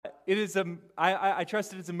I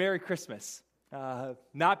trust it is a Merry Christmas.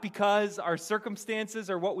 Not because our circumstances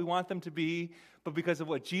are what we want them to be, but because of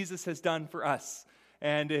what Jesus has done for us.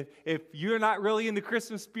 And if you're not really in the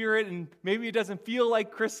Christmas spirit, and maybe it doesn't feel like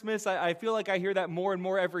Christmas, I feel like I hear that more and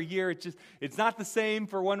more every year. It's not the same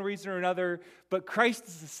for one reason or another, but Christ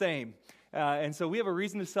is the same. And so we have a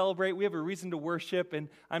reason to celebrate, we have a reason to worship, and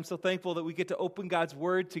I'm so thankful that we get to open God's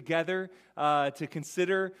Word together to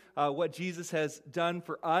consider what Jesus has done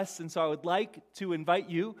for us. And so I would like to invite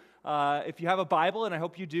you, if you have a Bible, and I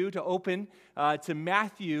hope you do, to open to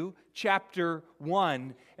Matthew chapter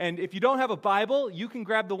 1. And if you don't have a Bible, you can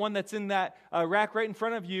grab the one that's in that rack right in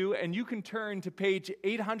front of you, and you can turn to page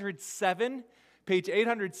 807. Page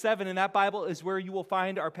 807 in that Bible is where you will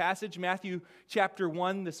find our passage, Matthew chapter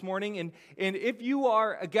 1 this morning. And if you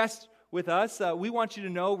are a guest with us, we want you to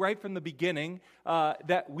know right from the beginning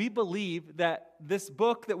that we believe that this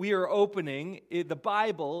book that we are opening, the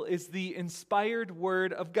Bible, is the inspired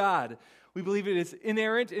Word of God. We believe it is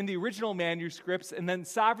inerrant in the original manuscripts and then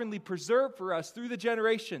sovereignly preserved for us through the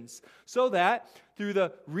generations, so that through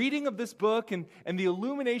the reading of this book and the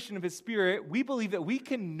illumination of His Spirit, we believe that we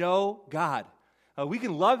can know God. We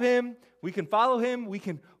can love Him, we can follow Him, we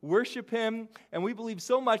can worship Him, and we believe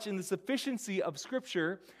so much in the sufficiency of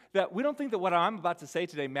Scripture that we don't think that what I'm about to say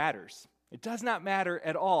today matters. It does not matter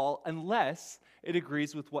at all unless it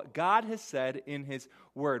agrees with what God has said in His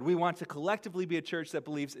Word. We want to collectively be a church that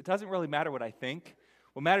believes it doesn't really matter what I think.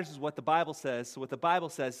 What matters is what the Bible says, so what the Bible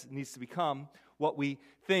says needs to become what we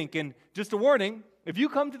think. And just a warning, if you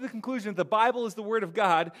come to the conclusion that the Bible is the Word of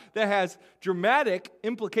God, that has dramatic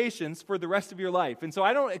implications for the rest of your life. And so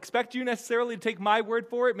I don't expect you necessarily to take my word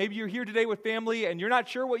for it. Maybe you're here today with family and you're not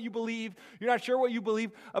sure what you believe. You're not sure what you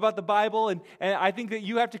believe about the Bible. And I think that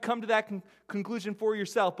you have to come to that conclusion for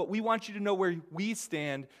yourself. But we want you to know where we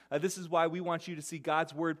stand. This is why we want you to see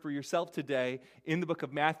God's Word for yourself today in the book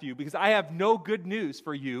of Matthew. Because I have no good news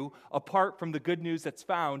for you apart from the good news that's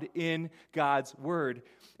found in God's Word.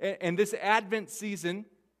 And this Advent season,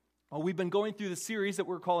 we've been going through the series that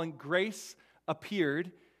we're calling Grace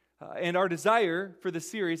Appeared. And our desire for the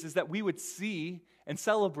series is that we would see and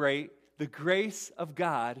celebrate the grace of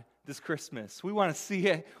God this Christmas. We want to see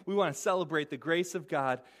it. We want to celebrate the grace of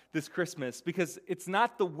God this Christmas because it's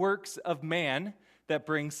not the works of man that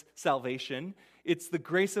brings salvation. It's the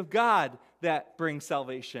grace of God that brings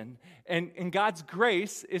salvation. And God's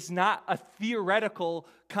grace is not a theoretical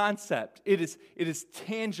concept. It is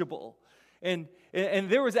tangible. And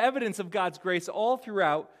there was evidence of God's grace all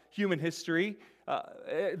throughout human history.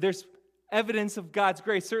 There's evidence of God's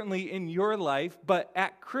grace certainly in your life, but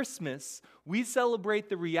at Christmas, we celebrate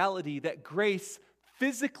the reality that grace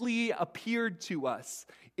physically appeared to us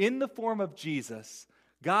in the form of Jesus,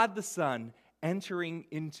 God the Son, entering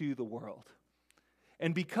into the world.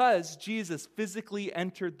 And because Jesus physically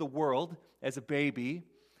entered the world as a baby,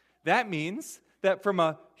 that means that from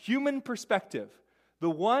a human perspective, the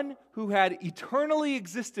one who had eternally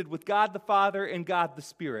existed with God the Father and God the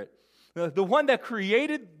Spirit, the one that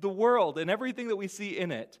created the world and everything that we see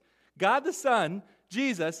in it, God the Son,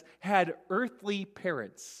 Jesus, had earthly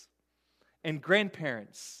parents and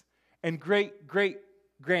grandparents and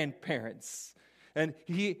great-great-grandparents. And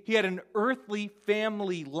he had an earthly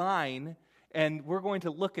family line, and we're going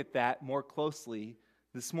to look at that more closely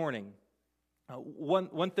this morning.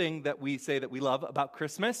 One thing that we say that we love about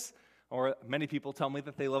Christmas, or many people tell me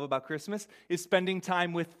that they love about Christmas, is spending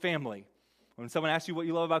time with family. When someone asks you what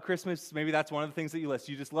you love about Christmas, maybe that's one of the things that you list.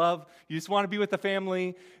 You just want to be with the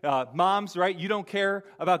family. Moms, right? You don't care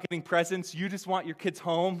about getting presents. You just want your kids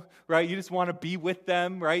home, right? You just want to be with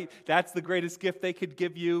them, right? That's the greatest gift they could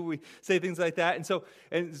give you. We say things like that.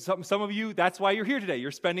 And some of you, that's why you're here today.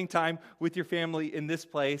 You're spending time with your family in this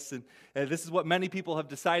place. And this is what many people have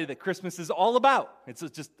decided that Christmas is all about. It's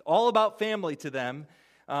just all about family to them.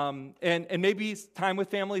 And maybe time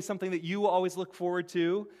with family is something that you always look forward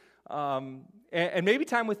to. And maybe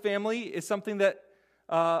time with family is something that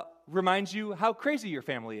reminds you how crazy your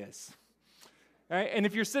family is. Right? And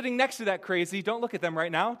if you're sitting next to that crazy, don't look at them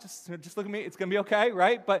right now. Just look at me. It's gonna be okay,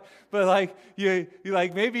 right? But like you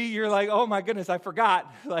like maybe you're like, oh my goodness, I forgot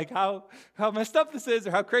like how messed up this is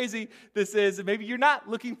or how crazy this is. And maybe you're not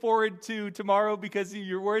looking forward to tomorrow because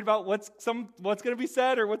you're worried about what's gonna be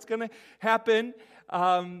said or what's gonna happen.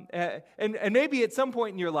 And maybe at some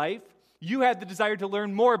point in your life, you had the desire to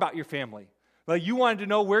learn more about your family. Like you wanted to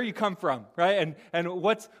know where you come from, right? And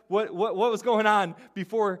what was going on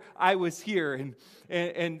before I was here.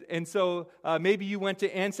 And so maybe you went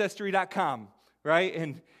to Ancestry.com,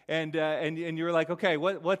 right? And you were like, okay,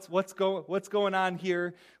 what's going on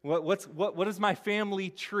here? What is my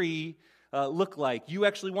family tree look like. You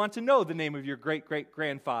actually want to know the name of your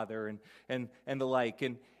great-great-grandfather and the like.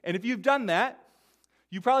 And if you've done that,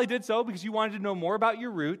 you probably did so because you wanted to know more about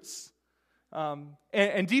your roots.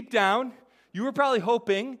 And deep down, you were probably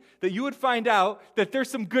hoping that you would find out that there's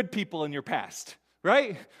some good people in your past,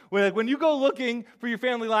 right? When you go looking for your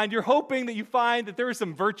family line, you're hoping that you find that there are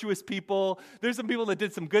some virtuous people. There's some people that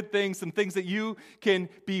did some good things, some things that you can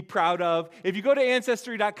be proud of. If you go to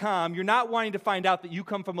Ancestry.com, you're not wanting to find out that you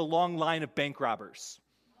come from a long line of bank robbers,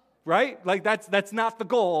 right? Like that's not the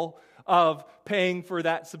goal of paying for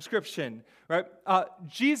that subscription, right?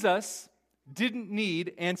 Jesus didn't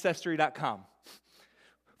need Ancestry.com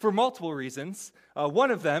for multiple reasons.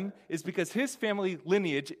 One of them is because his family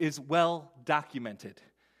lineage is well documented.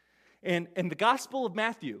 And the Gospel of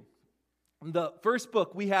Matthew, the first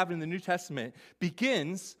book we have in the New Testament,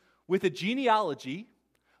 begins with a genealogy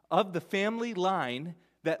of the family line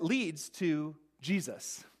that leads to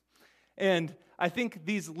Jesus. And I think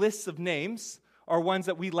these lists of names are ones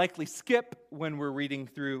that we likely skip when we're reading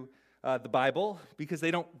through the Bible because they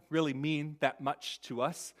don't really mean that much to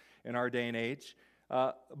us in our day and age.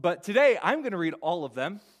 But today, I'm going to read all of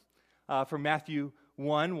them from Matthew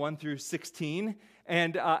 1 through 16.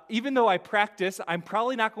 And even though I practice, I'm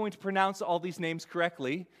probably not going to pronounce all these names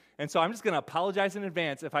correctly. And so I'm just going to apologize in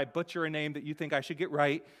advance if I butcher a name that you think I should get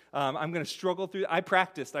right. I'm going to struggle through. I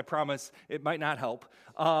practiced, I promise. It might not help.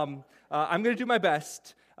 I'm going to do my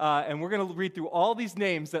best. And we're going to read through all these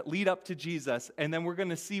names that lead up to Jesus. And then we're going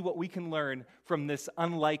to see what we can learn from this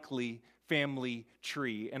unlikely family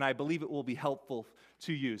tree, and I believe it will be helpful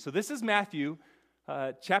to you. So this is Matthew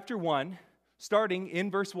chapter 1, starting in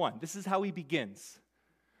verse 1. This is how he begins.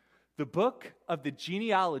 The book of the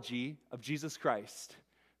genealogy of Jesus Christ,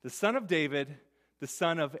 the son of David, the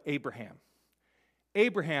son of Abraham.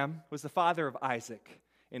 Abraham was the father of Isaac,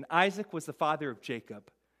 and Isaac was the father of Jacob,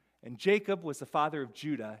 and Jacob was the father of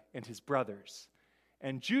Judah and his brothers,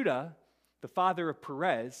 and Judah the father of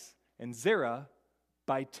Perez, and Zerah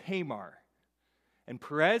by Tamar, and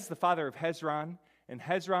Perez the father of Hezron, and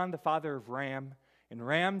Hezron the father of Ram, and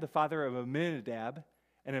Ram the father of Amminadab,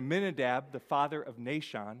 and Amminadab the father of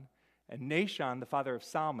Nahshon, and Nahshon the father of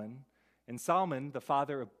Salmon, and Salmon the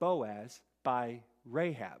father of Boaz by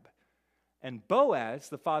Rahab, and Boaz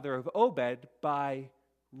the father of Obed by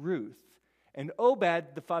Ruth, and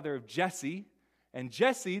Obed the father of Jesse, and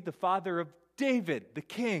Jesse the father of David the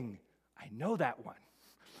king. I know that one.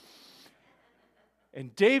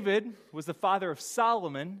 And David was the father of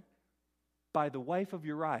Solomon by the wife of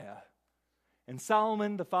Uriah, and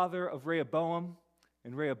Solomon the father of Rehoboam,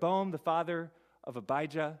 and Rehoboam the father of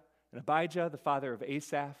Abijah, and Abijah the father of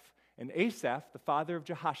Asaph, and Asaph the father of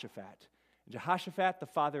Jehoshaphat, and Jehoshaphat the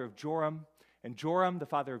father of Joram, and Joram the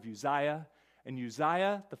father of Uzziah, and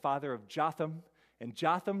Uzziah the father of Jotham, and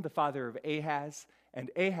Jotham the father of Ahaz, and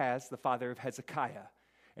Ahaz the father of Hezekiah,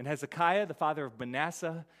 and Hezekiah the father of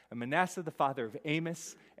Manasseh, and Manasseh the father of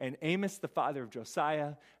Amos, and Amos the father of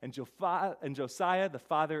Josiah, and Josiah the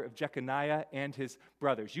father of Jeconiah and his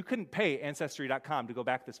brothers. You couldn't pay Ancestry.com to go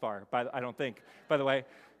back this far, I don't think, by the way.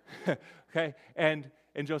 Okay, and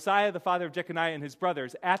Josiah the father of Jeconiah and his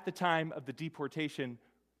brothers at the time of the deportation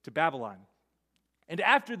to Babylon. And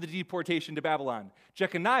after the deportation to Babylon,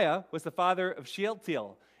 Jeconiah was the father of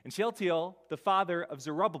Shealtiel, and Shealtiel the father of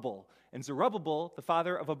Zerubbabel, and Zerubbabel the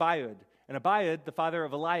father of Abiud, and Abiud the father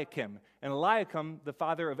of Eliakim, and Eliakim the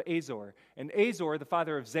father of Azor, and Azor the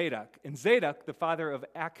father of Zadok, and Zadok the father of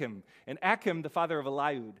Achim, and Achim the father of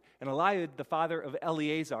Eliud, and Eliud the father of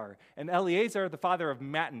Eleazar, and Eleazar the father of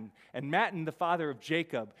Mattan, and Mattan the father of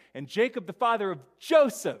Jacob, and Jacob the father of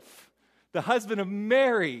Joseph, the husband of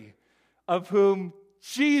Mary, of whom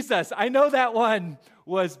Jesus, I know that one,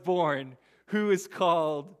 was born, who is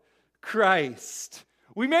called Christ.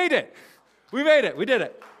 We made it. We made it. We did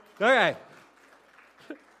it. All right.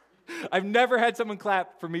 I've never had someone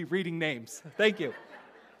clap for me reading names. Thank you.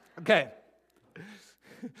 Okay.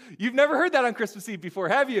 You've never heard that on Christmas Eve before,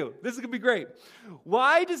 have you? This is going to be great.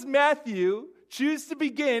 Why does Matthew choose to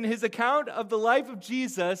begin his account of the life of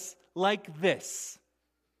Jesus like this?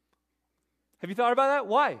 Have you thought about that?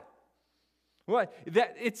 Why? What?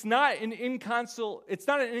 That it's not an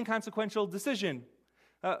inconsequential decision.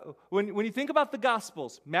 When you think about the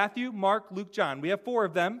Gospels, Matthew, Mark, Luke, John, we have 4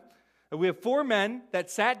 of them. We have 4 men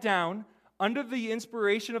that sat down under the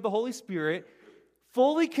inspiration of the Holy Spirit,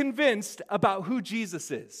 fully convinced about who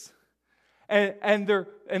Jesus is. And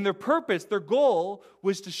their purpose, their goal,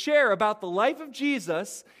 was to share about the life of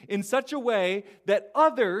Jesus in such a way that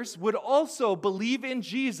others would also believe in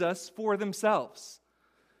Jesus for themselves.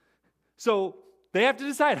 So they have to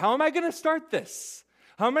decide, how am I going to start this?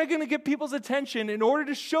 How am I going to get people's attention in order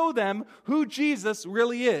to show them who Jesus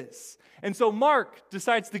really is? And so Mark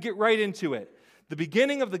decides to get right into it. The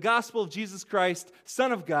beginning of the gospel of Jesus Christ,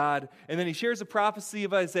 Son of God, and then he shares a prophecy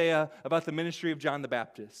of Isaiah about the ministry of John the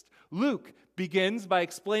Baptist. Luke begins by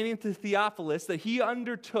explaining to Theophilus that he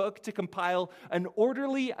undertook to compile an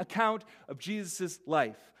orderly account of Jesus'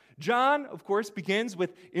 life. John, of course, begins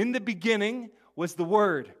with, in the beginning was the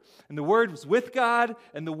Word, and the Word was with God,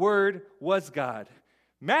 and the Word was God.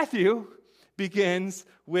 Matthew begins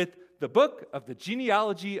with the book of the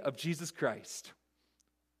genealogy of Jesus Christ.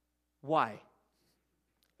 Why?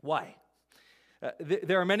 Why?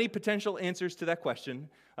 There are many potential answers to that question,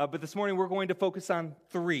 but this morning we're going to focus on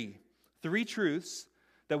three truths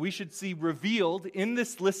that we should see revealed in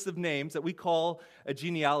this list of names that we call a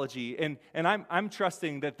genealogy. And I'm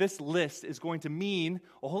trusting that this list is going to mean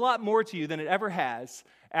a whole lot more to you than it ever has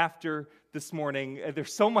after this morning.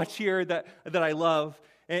 There's so much here that I love.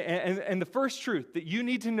 And the first truth that you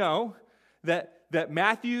need to know that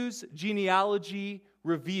Matthew's genealogy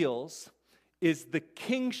reveals is the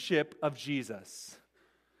kingship of Jesus.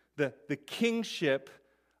 The kingship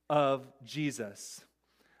of Jesus.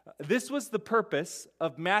 This was the purpose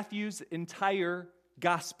of Matthew's entire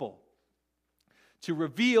gospel, to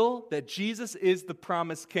reveal that Jesus is the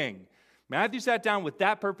promised king. Matthew sat down with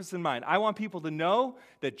that purpose in mind. I want people to know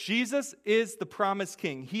that Jesus is the promised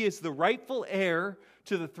king. He is the rightful heir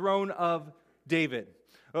to the throne of David.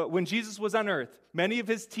 When Jesus was on earth, many of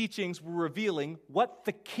his teachings were revealing what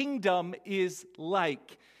the kingdom is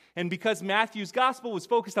like. And because Matthew's gospel was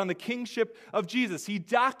focused on the kingship of Jesus, he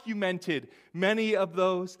documented many of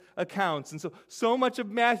those accounts. And so much of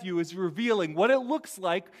Matthew is revealing what it looks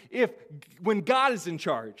like when God is in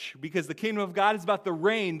charge, because the kingdom of God is about the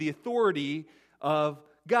reign, the authority of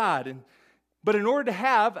God. But in order to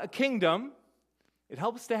have a kingdom, it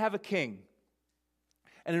helps to have a king.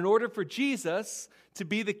 And in order for Jesus to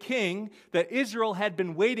be the king that Israel had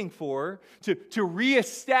been waiting for, to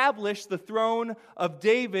reestablish the throne of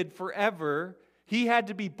David forever, he had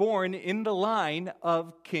to be born in the line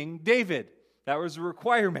of King David. That was a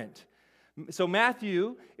requirement. So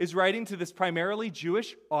Matthew is writing to this primarily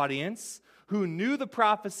Jewish audience who knew the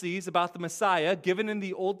prophecies about the Messiah given in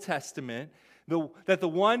the Old Testament, that the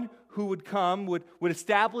one who would come would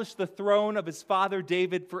establish the throne of his father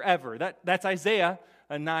David forever. That's Isaiah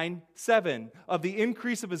 9:7, of the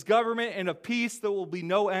increase of his government and of peace there will be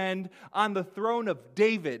no end on the throne of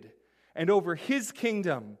David and over his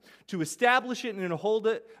kingdom, to establish it and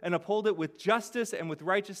uphold it with justice and with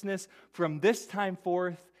righteousness from this time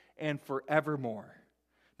forth and forevermore.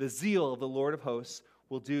 The zeal of the Lord of hosts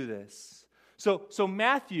will do this. So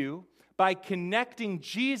Matthew, by connecting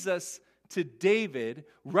Jesus to David,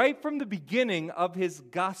 right from the beginning of his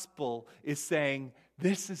gospel, is saying,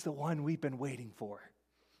 this is the one we've been waiting for.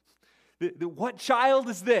 What child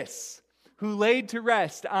is this who laid to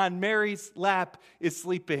rest on Mary's lap is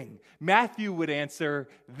sleeping? Matthew would answer,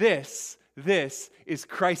 this is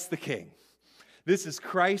Christ the King. This is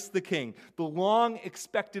Christ the King. The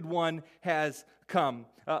long-expected one has come.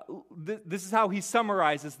 This is how he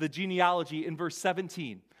summarizes the genealogy in verse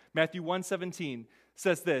 17. Matthew 1:17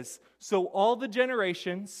 says this, so all the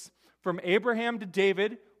generations from Abraham to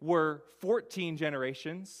David were 14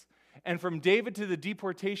 generations, and from David to the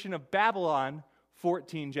deportation of Babylon,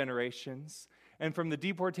 14 generations, and from the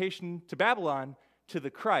deportation to Babylon to the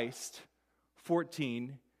Christ,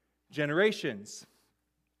 14 generations.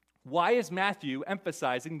 Why is Matthew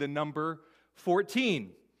emphasizing the number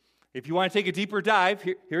 14? If you want to take a deeper dive,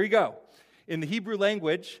 here you go. In the Hebrew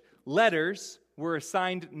language, letters were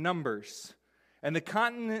assigned numbers, and the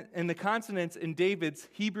consonants in David's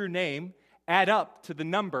Hebrew name add up to the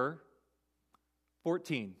number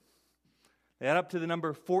 14. They add up to the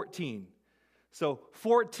number 14. So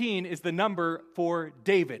 14 is the number for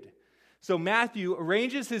David. So Matthew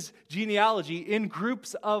arranges his genealogy in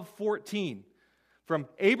groups of 14. From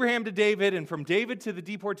Abraham to David, and from David to the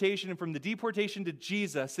deportation, and from the deportation to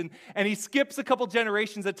Jesus. And he skips a couple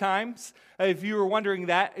generations at times. If you were wondering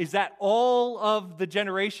that, is that all of the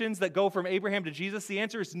generations that go from Abraham to Jesus? The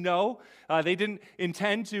answer is no. They didn't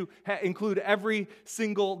intend to include every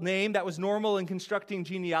single name. That was normal in constructing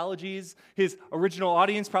genealogies. His original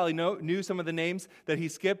audience probably knew some of the names that he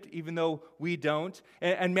skipped, even though we don't.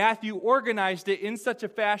 And Matthew organized it in such a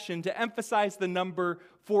fashion to emphasize the number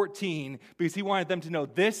 14, because he wanted them to know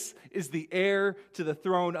this is the heir to the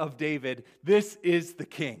throne of David. This is the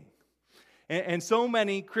king. And so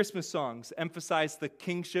many Christmas songs emphasize the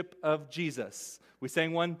kingship of Jesus. We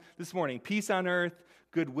sang one this morning, peace on earth,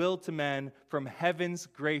 goodwill to men, from heaven's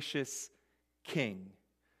gracious king.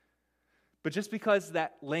 But just because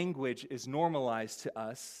that language is normalized to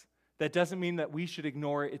us, that doesn't mean that we should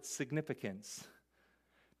ignore its significance.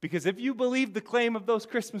 Because if you believe the claim of those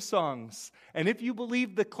Christmas songs, and if you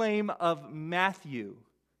believe the claim of Matthew,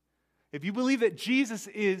 if you believe that Jesus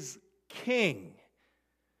is King,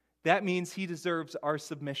 that means he deserves our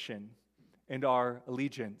submission and our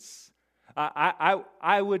allegiance.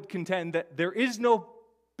 I would contend that there is no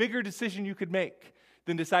bigger decision you could make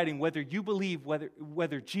than deciding whether you believe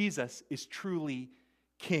whether Jesus is truly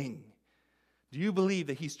King. Do you believe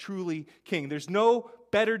that he's truly King? There's no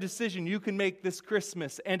better decision you can make this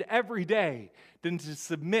Christmas and every day than to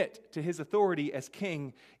submit to his authority as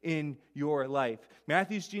King in your life.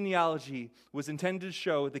 Matthew's genealogy was intended to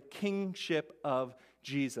show the kingship of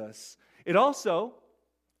Jesus. It also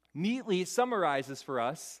neatly summarizes for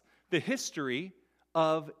us the history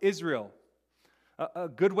of Israel. A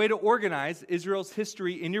good way to organize Israel's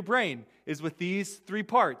history in your brain is with these three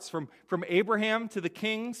parts, from Abraham to the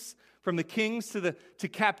kings, from the kings to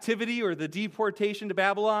captivity or the deportation to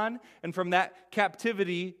Babylon, and from that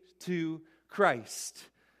captivity to Christ.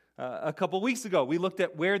 A couple weeks ago, we looked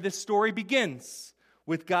at where this story begins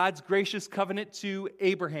with God's gracious covenant to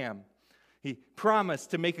Abraham. He promised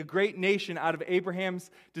to make a great nation out of Abraham's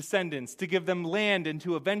descendants, to give them land and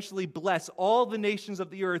to eventually bless all the nations of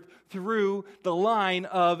the earth through the line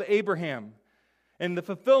of Abraham. And the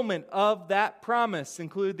fulfillment of that promise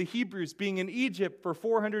included the Hebrews being in Egypt for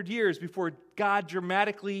 400 years before God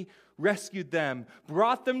dramatically rescued them,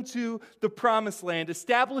 brought them to the promised land,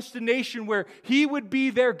 established a nation where he would be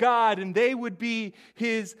their God and they would be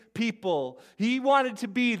his people. He wanted to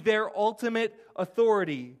be their ultimate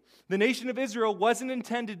authority. The nation of Israel wasn't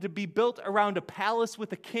intended to be built around a palace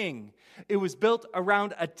with a king. It was built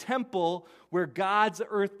around a temple where God's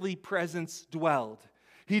earthly presence dwelled.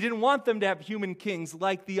 He didn't want them to have human kings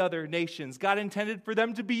like the other nations. God intended for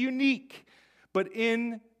them to be unique. But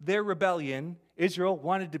in their rebellion, Israel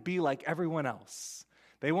wanted to be like everyone else.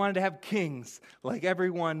 They wanted to have kings like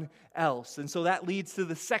everyone else. And so that leads to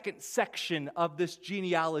the second section of this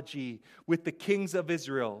genealogy with the kings of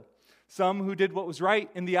Israel. Some who did what was right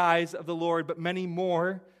in the eyes of the Lord, but many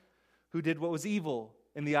more who did what was evil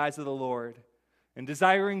in the eyes of the Lord. And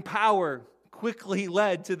desiring power quickly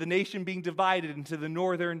led to the nation being divided into the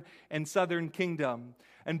northern and southern kingdom.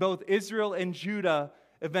 And both Israel and Judah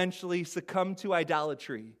eventually succumbed to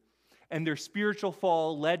idolatry. And their spiritual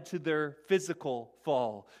fall led to their physical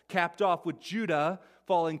fall, capped off with Judah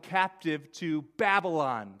falling captive to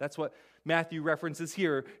Babylon. That's what Matthew references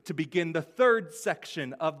here to begin the third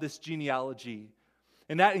section of this genealogy.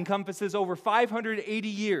 And that encompasses over 580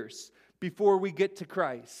 years before we get to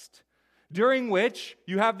Christ, during which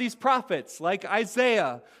you have these prophets like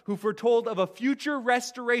Isaiah who foretold of a future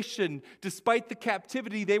restoration despite the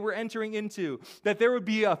captivity they were entering into, that there would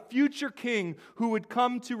be a future king who would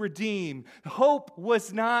come to redeem. Hope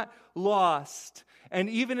was not lost.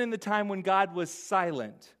 And even in the time when God was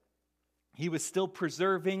silent, he was still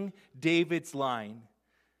preserving David's line.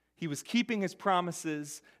 He was keeping his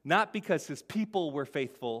promises, not because his people were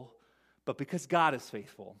faithful, but because God is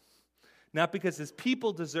faithful. Not because his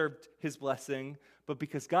people deserved his blessing, but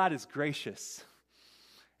because God is gracious,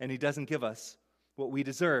 and he doesn't give us what we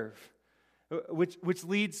deserve. Which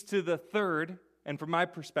leads to the third, and from my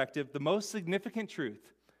perspective, the most significant truth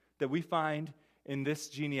that we find in this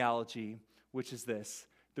genealogy, which is this: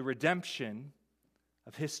 the redemption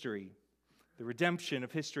of history. The redemption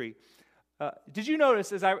of history. Did you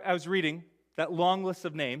notice as I was reading that long list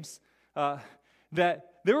of names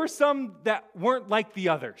that there were some that weren't like the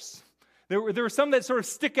others? There were some that sort of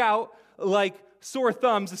stick out like sore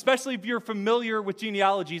thumbs, especially if you're familiar with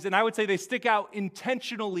genealogies, and I would say they stick out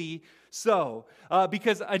intentionally so,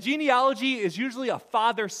 because a genealogy is usually a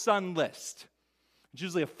father-son list. It's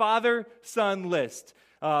usually a father-son list.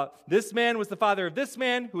 This man was the father of this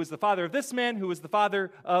man, who was the father of this man, who was the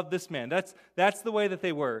father of this man. That's the way that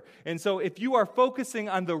they were. And so if you are focusing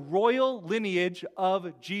on the royal lineage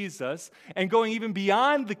of Jesus and going even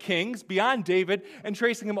beyond the kings, beyond David, and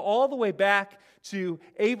tracing him all the way back to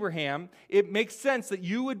Abraham, it makes sense that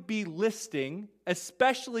you would be listing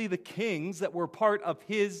especially the kings that were part of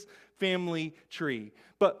his family tree.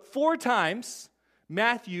 But 4 times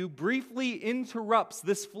Matthew briefly interrupts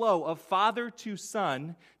this flow of father to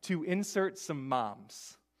son to insert some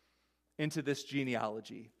moms into this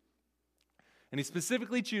genealogy. And he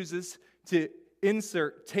specifically chooses to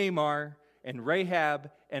insert Tamar and Rahab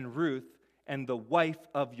and Ruth and the wife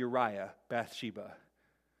of Uriah, Bathsheba.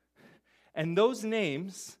 And those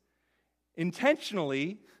names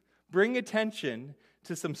intentionally bring attention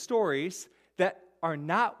to some stories that are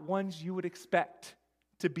not ones you would expect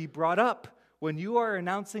to be brought up when you are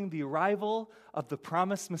announcing the arrival of the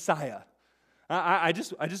promised Messiah. I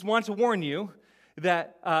just want to warn you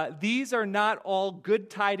that these are not all good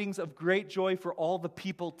tidings of great joy for all the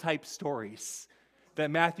people type stories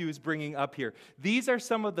that Matthew is bringing up here. These are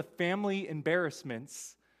some of the family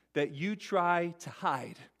embarrassments that you try to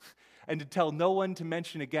hide and to tell no one to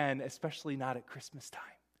mention again, especially not at Christmas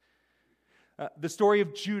time. The story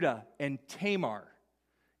of Judah and Tamar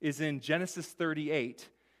is in Genesis 38,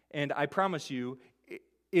 and I promise you,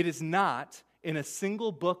 it is not in a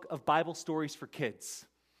single book of Bible stories for kids.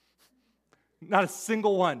 Not a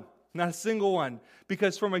single one. Not a single one.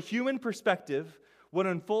 Because from a human perspective, what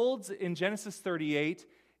unfolds in Genesis 38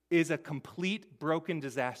 is a complete broken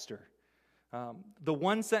disaster. The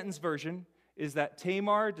one-sentence version is that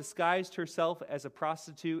Tamar disguised herself as a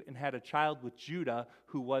prostitute and had a child with Judah,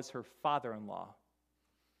 who was her father-in-law.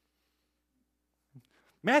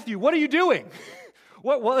 Matthew, what are you doing?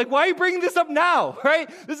 Why are you bringing this up now, right?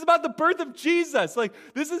 This is about the birth of Jesus.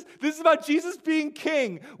 This is about Jesus being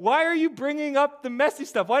king. Why are you bringing up the messy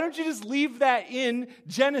stuff? Why don't you just leave that in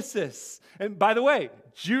Genesis? And by the way,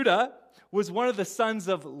 Judah was one of the sons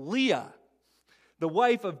of Leah, the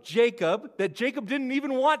wife of Jacob, that Jacob didn't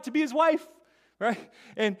even want to be his wife, right?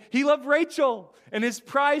 And he loved Rachel, and his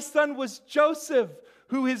prized son was Joseph,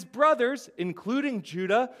 who his brothers, including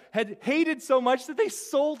Judah, had hated so much that they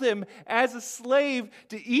sold him as a slave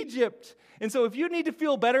to Egypt. And so if you need to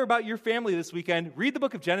feel better about your family this weekend, read the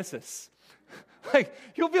book of Genesis.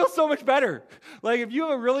 You'll feel so much better. If you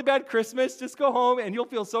have a really bad Christmas, just go home and you'll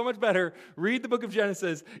feel so much better. Read the book of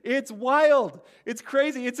Genesis. It's wild. It's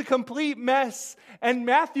crazy. It's a complete mess. And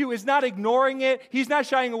Matthew is not ignoring it. He's not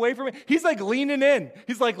shying away from it. He's leaning in.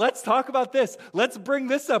 He's let's talk about this. Let's bring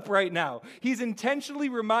this up right now. He's intentionally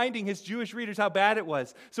reminding his Jewish readers how bad it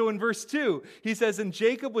was. So in verse 2, he says, "And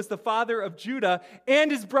Jacob was the father of Judah and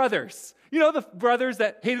his brothers." You know, the brothers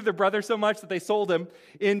that hated their brother so much that they sold him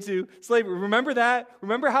into slavery. Remember that?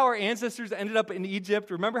 Remember how our ancestors ended up in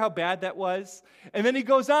Egypt? Remember how bad that was? And then he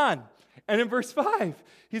goes on. And in verse 5,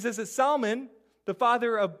 he says that Salmon, the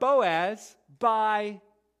father of Boaz, by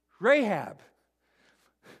Rahab.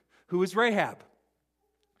 Who is Rahab?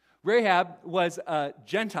 Rahab was a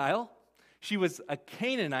Gentile. She was a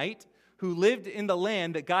Canaanite who lived in the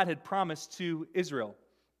land that God had promised to Israel.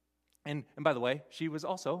 And by the way, she was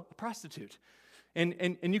also a prostitute.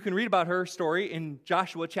 And you can read about her story in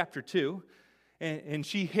Joshua chapter 2. And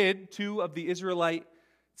she hid two of the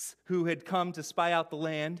Israelites who had come to spy out the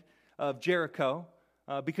land of Jericho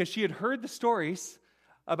because she had heard the stories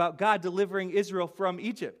about God delivering Israel from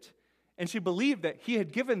Egypt. And she believed that he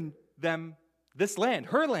had given them this land,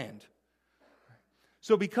 her land.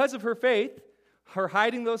 So because of her faith, her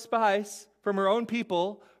hiding those spies from her own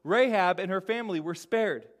people, Rahab and her family were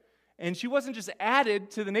spared. And she wasn't just added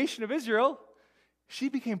to the nation of Israel, she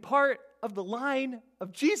became part of the line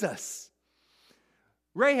of Jesus.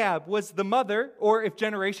 Rahab was the mother, or if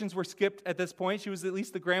generations were skipped at this point, she was at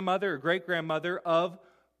least the grandmother or great-grandmother of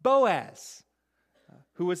Boaz,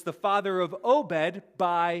 who was the father of Obed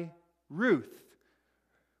by Ruth.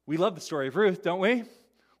 We love the story of Ruth, don't we?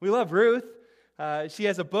 We love Ruth. She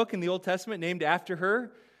has a book in the Old Testament named after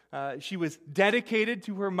her. She was dedicated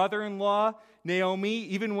to her mother-in-law, Naomi,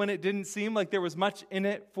 even when it didn't seem like there was much in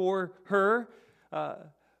it for her.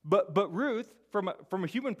 But Ruth, from a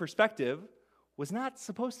human perspective, was not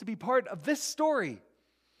supposed to be part of this story.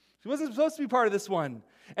 She wasn't supposed to be part of this one.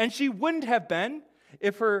 And she wouldn't have been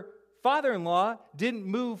if her father-in-law didn't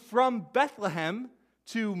move from Bethlehem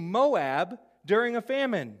to Moab during a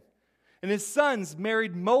famine. And his sons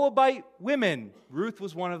married Moabite women. Ruth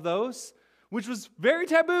was one of those, which was very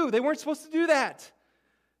taboo. They weren't supposed to do that.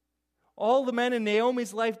 All the men in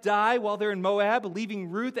Naomi's life die while they're in Moab, leaving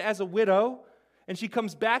Ruth as a widow. And she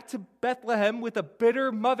comes back to Bethlehem with a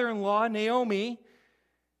bitter mother-in-law, Naomi.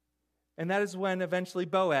 And that is when eventually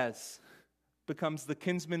Boaz becomes the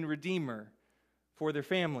kinsman redeemer for their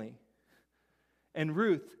family. And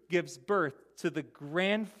Ruth gives birth to the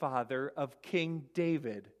grandfather of King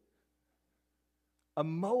David. A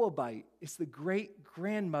Moabite is the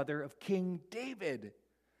great-grandmother of King David.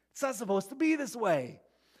 It's not supposed to be this way.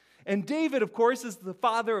 And David, of course, is the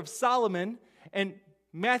father of Solomon, and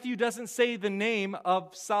Matthew doesn't say the name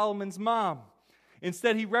of Solomon's mom.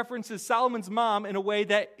 Instead, he references Solomon's mom in a way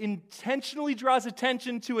that intentionally draws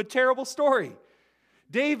attention to a terrible story.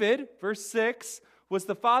 David, verse 6, was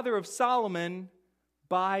the father of Solomon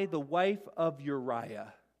by the wife of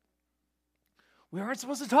Uriah. We aren't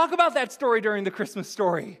supposed to talk about that story during the Christmas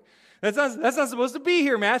story. That's not supposed to be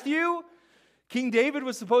here, Matthew. King David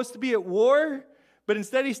was supposed to be at war, But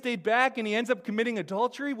instead he stayed back and he ends up committing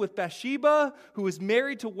adultery with Bathsheba, who was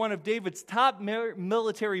married to one of David's top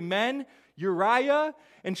military men, Uriah,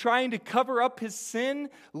 and trying to cover up his sin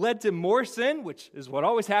led to more sin, which is what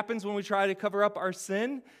always happens when we try to cover up our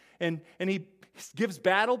sin. And he gives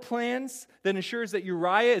battle plans that ensures that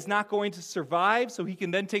Uriah is not going to survive so he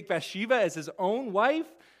can then take Bathsheba as his own wife.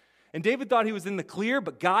 And David thought he was in the clear,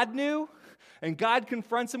 but God knew. And God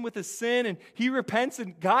confronts him with his sin, and he repents,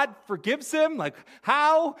 and God forgives him. Like,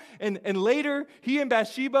 how? And later, he and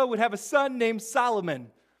Bathsheba would have a son named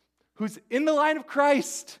Solomon, who's in the line of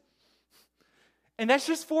Christ. And that's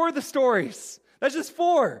just 4 of the stories. That's just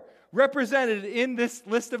 4 represented in this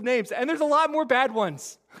list of names. And there's a lot more bad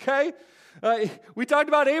ones, okay? We talked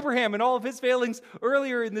about Abraham and all of his failings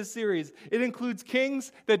earlier in this series. It includes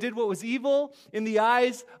kings that did what was evil in the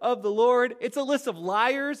eyes of the Lord. It's a list of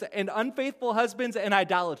liars and unfaithful husbands and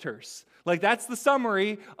idolaters. Like, that's the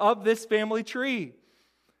summary of this family tree.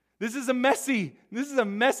 This is a messy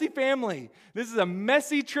family. This is a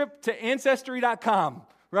messy trip to Ancestry.com,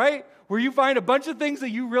 right? Where you find a bunch of things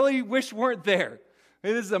that you really wish weren't there.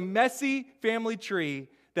 This is a messy family tree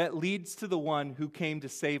that leads to the one who came to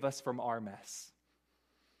save us from our mess.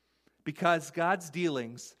 Because God's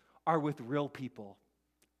dealings are with real people,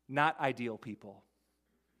 not ideal people.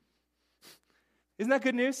 Isn't that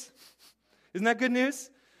good news? Isn't that good news?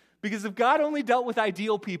 Because if God only dealt with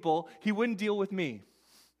ideal people, he wouldn't deal with me.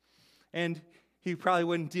 And he probably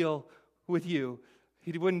wouldn't deal with you.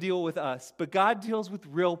 He wouldn't deal with us. But God deals with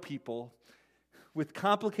real people, with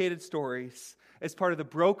complicated stories, as part of the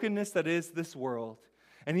brokenness that is this world.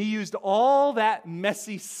 And he used all that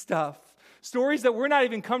messy stuff, stories that we're not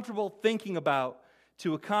even comfortable thinking about,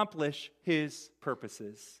 to accomplish his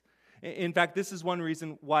purposes. In fact, this is one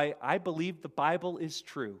reason why I believe the Bible is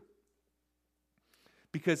true.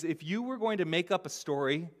 Because if you were going to make up a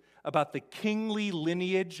story about the kingly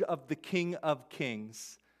lineage of the King of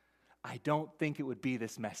Kings, I don't think it would be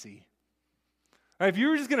this messy. All right, if you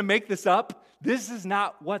were just going to make this up, this is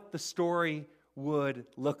not what the story would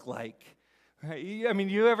look like. Right? I mean,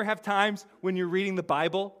 you ever have times when you're reading the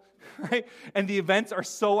Bible, right, and the events are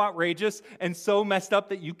so outrageous and so messed up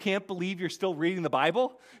that you can't believe you're still reading the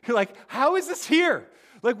Bible? You're like, how is this here?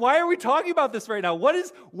 Like, why are we talking about this right now? What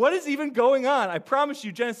is even going on? I promise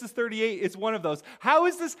you, Genesis 38 is one of those. How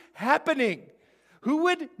is this happening? Who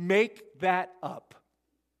would make that up?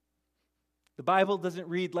 The Bible doesn't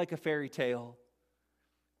read like a fairy tale.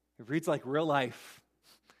 It reads like real life.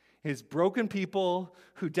 It's broken people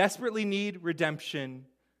who desperately need redemption,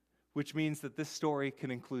 which means that this story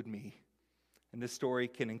can include me, and this story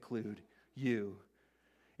can include you.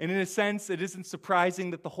 And in a sense, it isn't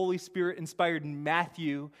surprising that the Holy Spirit inspired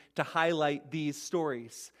Matthew to highlight these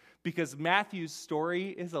stories, because Matthew's story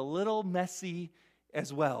is a little messy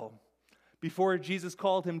as well. Before Jesus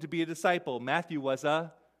called him to be a disciple, Matthew was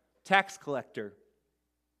a tax collector.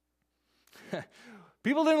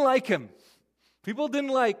 People didn't like him. People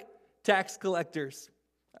didn't like tax collectors.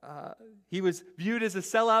 He was viewed as a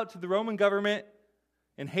sellout to the Roman government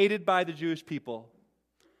and hated by the Jewish people.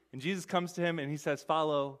 And Jesus comes to him and he says,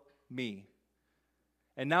 "Follow me."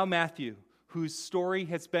 And now Matthew, whose story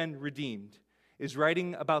has been redeemed, is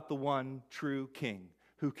writing about the one true king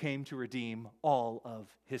who came to redeem all of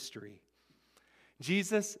history.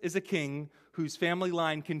 Jesus is a king whose family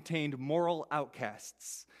line contained moral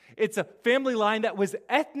outcasts. It's a family line that was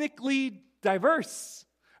ethnically diverse.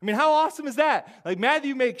 I mean, how awesome is that? Like,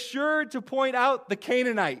 Matthew makes sure to point out the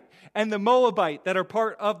Canaanite and the Moabite that are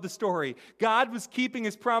part of the story. God was keeping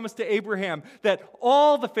his promise to Abraham that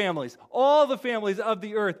all the families of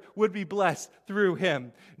the earth would be blessed through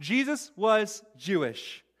him. Jesus was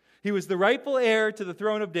Jewish. He was the rightful heir to the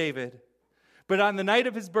throne of David. But on the night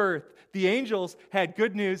of his birth, the angels had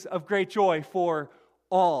good news of great joy for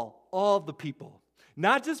all the people.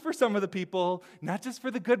 Not just for some of the people, not just for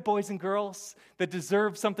the good boys and girls that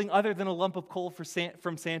deserve something other than a lump of coal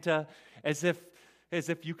from Santa, as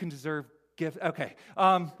if you can deserve gifts. Okay,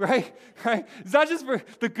 right? It's not just for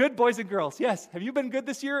the good boys and girls. Yes, have you been good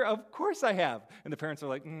this year? Of course I have. And the parents are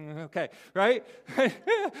like, okay, right?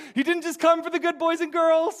 He didn't just come for the good boys and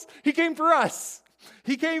girls. He came for us.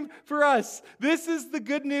 He came for us. This is the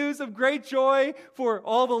good news of great joy for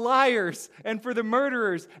all the liars and for the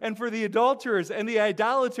murderers and for the adulterers and the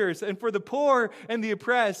idolaters and for the poor and the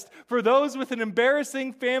oppressed, for those with an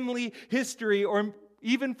embarrassing family history, or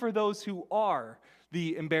even for those who are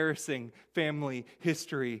the embarrassing family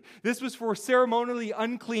history. This was for ceremonially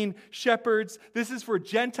unclean shepherds. This is for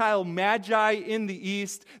Gentile magi in the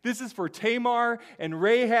east. This is for Tamar and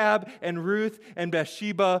Rahab and Ruth and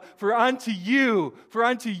Bathsheba. For unto you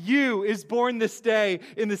is born this day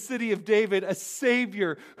in the city of David a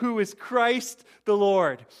Savior who is Christ the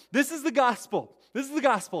Lord. This is the gospel. This is the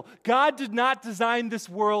gospel. God did not design this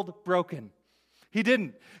world broken. He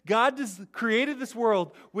didn't. God created this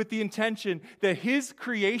world with the intention that His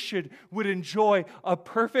creation would enjoy a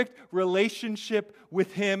perfect relationship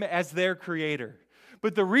with Him as their creator.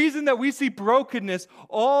 But the reason that we see brokenness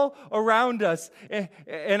all around us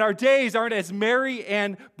and our days aren't as merry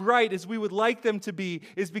and bright as we would like them to be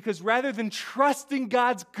is because rather than trusting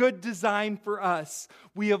God's good design for us,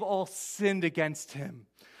 we have all sinned against Him,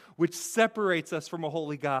 which separates us from a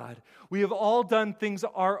holy God. We have all done things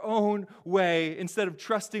our own way instead of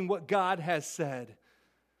trusting what God has said.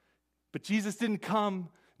 But Jesus didn't come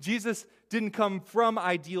from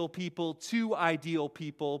ideal people to ideal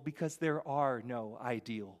people because there are no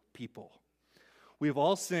ideal people. We have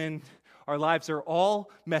all sinned. Our lives are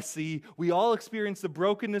all messy. We all experience the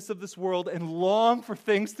brokenness of this world and long for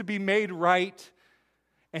things to be made right.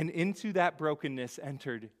 And into that brokenness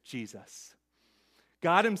entered Jesus.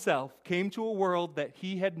 God Himself came to a world that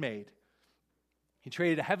He had made. He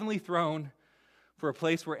traded a heavenly throne for a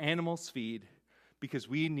place where animals feed because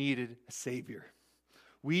we needed a Savior.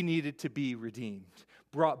 We needed to be redeemed,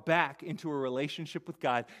 brought back into a relationship with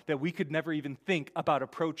God that we could never even think about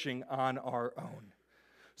approaching on our own.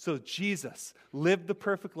 So Jesus lived the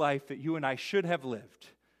perfect life that you and I should have lived.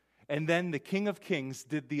 And then the King of Kings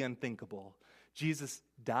did the unthinkable. Jesus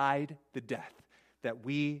died the death that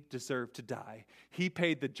we deserve to die. He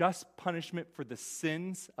paid the just punishment for the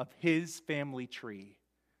sins of His family tree.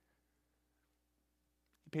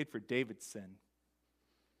 He paid for David's sin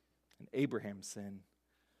and Abraham's sin.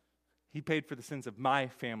 He paid for the sins of my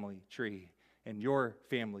family tree and your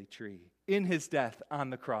family tree in His death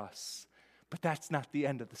on the cross. But that's not the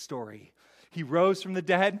end of the story. He rose from the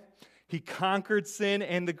dead. He conquered sin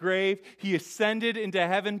and the grave. He ascended into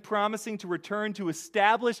heaven, promising to return to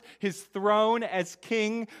establish His throne as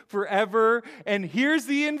king forever. And here's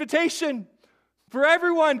the invitation for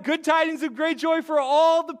everyone. Good tidings of great joy for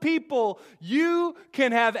all the people. You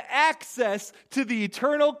can have access to the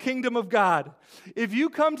eternal kingdom of God. If you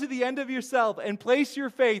come to the end of yourself and place your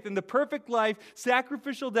faith in the perfect life,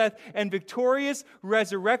 sacrificial death, and victorious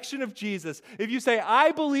resurrection of Jesus, if you say,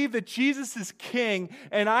 I believe that Jesus is king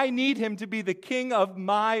and I need Him to be the king of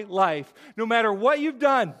my life, no matter what you've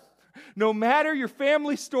done, no matter your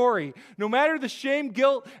family story, no matter the shame,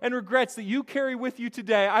 guilt, and regrets that you carry with you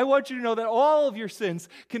today, I want you to know that all of your sins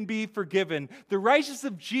can be forgiven. The righteousness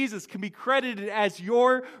of Jesus can be credited as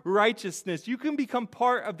your righteousness. You can become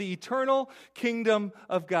part of the eternal kingdom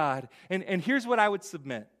of God. And here's what I would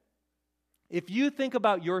submit. If you think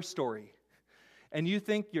about your story and you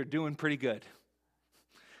think you're doing pretty good,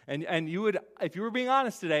 and you would, if you were being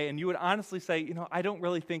honest today, and you would honestly say, I don't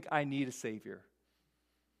really think I need a Savior,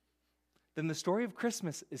 then the story of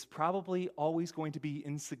Christmas is probably always going to be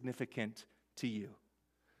insignificant to you.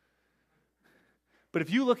 But if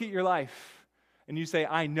you look at your life and you say,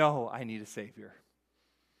 I know I need a Savior.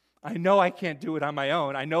 I know I can't do it on my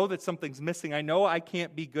own. I know that something's missing. I know I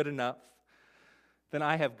can't be good enough. Then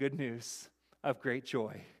I have good news of great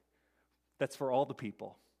joy. That's for all the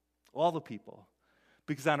people. All the people.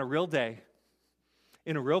 Because on a real day,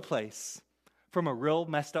 in a real place, from a real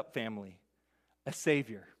messed up family, a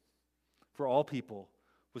Savior for all people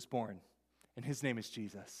was born, and His name is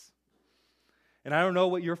Jesus. And I don't know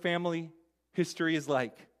what your family history is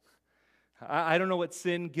like. I don't know what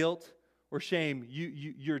sin, guilt, or shame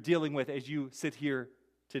you're dealing with as you sit here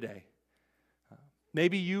today.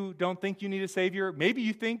 Maybe you don't think you need a Savior. Maybe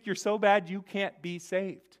you think you're so bad you can't be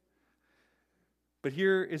saved. But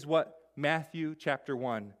here is what Matthew chapter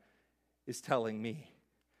 1 is telling me.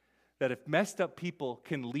 That if messed up people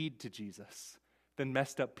can lead to Jesus, then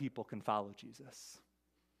messed up people can follow Jesus.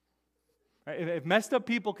 Right? If messed up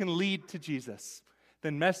people can lead to Jesus,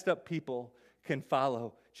 then messed up people can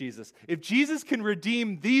follow Jesus. If Jesus can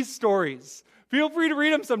redeem these stories, feel free to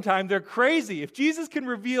read them sometime. They're crazy. If Jesus can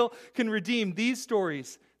redeem these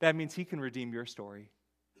stories, that means He can redeem your story.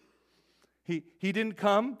 He didn't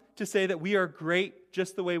come to say that we are great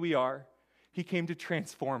just the way we are. He came to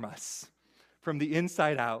transform us from the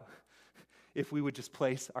inside out, if we would just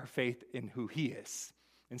place our faith in who He is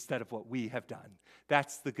instead of what we have done.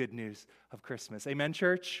 That's the good news of Christmas. Amen,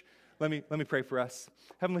 church? Let me pray for us.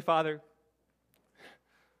 Heavenly Father,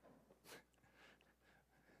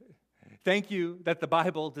 thank You that the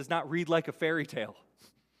Bible does not read like a fairy tale.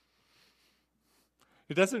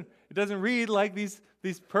 It doesn't read like these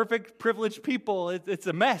perfect, privileged people. It's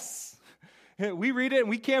a mess. We read it and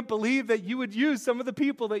we can't believe that you would use some of the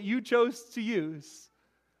people that you chose to use.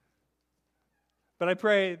 But I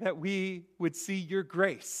pray that we would see your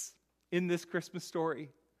grace in this Christmas story.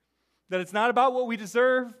 That it's not about what we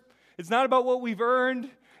deserve. It's not about what we've earned.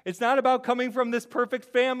 It's not about coming from this perfect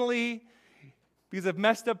family. Because if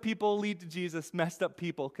messed up people lead to Jesus, messed up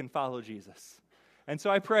people can follow Jesus. And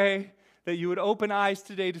so I pray that you would open eyes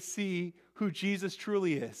today to see who Jesus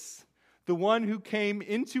truly is. The one who came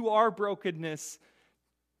into our brokenness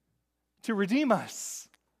to redeem us,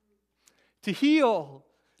 to heal,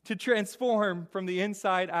 to transform from the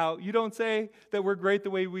inside out. You don't say that we're great the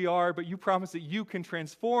way we are, but you promise that you can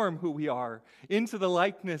transform who we are into the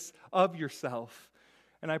likeness of yourself.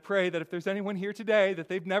 And I pray that if there's anyone here today that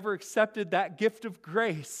they've never accepted that gift of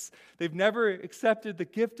grace, they've never accepted the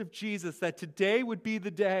gift of Jesus, that today would be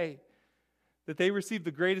the day that they receive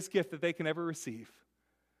the greatest gift that they can ever receive,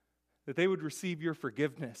 that they would receive your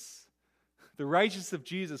forgiveness, the righteousness of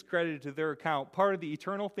Jesus credited to their account, part of the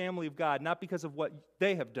eternal family of God, not because of what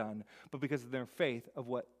they have done, but because of their faith of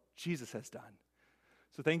what Jesus has done.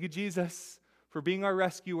 So thank you, Jesus, for being our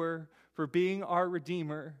rescuer, for being our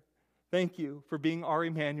redeemer. Thank you for being our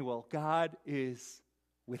Emmanuel. God is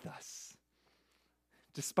with us,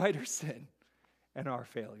 despite our sin and our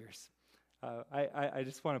failures. I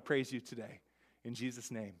just want to praise you today. In Jesus'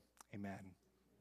 name, amen.